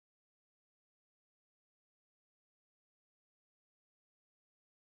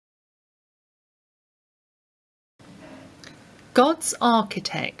God's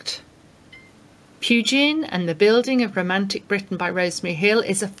Architect. Pugin and the Building of Romantic Britain by Rosemary Hill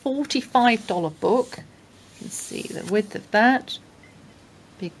is a $45 book. You can see the width of that.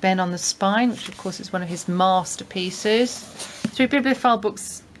 Big Ben on the spine, which of course is one of his masterpieces. Through Bibliophile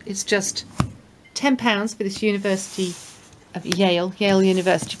Books, it's just £10 for this University of Yale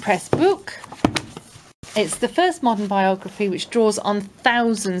University Press book. It's the first modern biography which draws on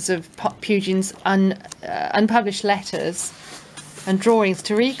thousands of Pugin's unpublished letters and drawings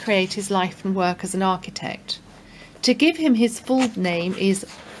to recreate his life and work as an architect. To give him his full name is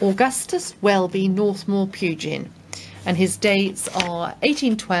Augustus Welby Northmore Pugin, and his dates are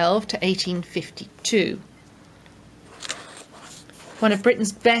 1812 to 1852. One of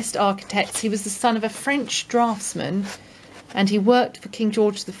Britain's best architects, he was the son of a French draftsman, and he worked for King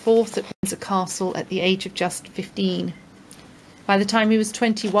George IV at Windsor Castle at the age of just 15. By the time he was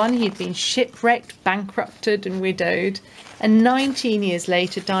 21, he had been shipwrecked, bankrupted and widowed, and 19 years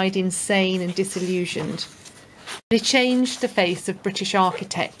later died insane and disillusioned. He changed the face of British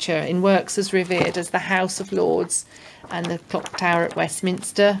architecture in works as revered as the House of Lords and the Clock Tower at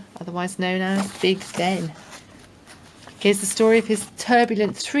Westminster, otherwise known as Big Ben. Here's the story of his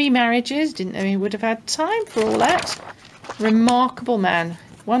turbulent 3 marriages. Didn't know he would have had time for all that. Remarkable man,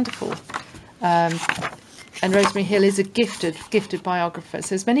 wonderful. And Rosemary Hill is a gifted biographer. So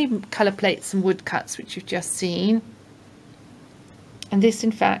there's many colour plates and woodcuts which you've just seen. And this,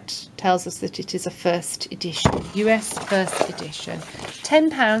 in fact, tells us that it is a first edition, US first edition.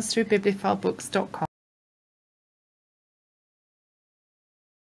 £10 through bibliophileBooks.com.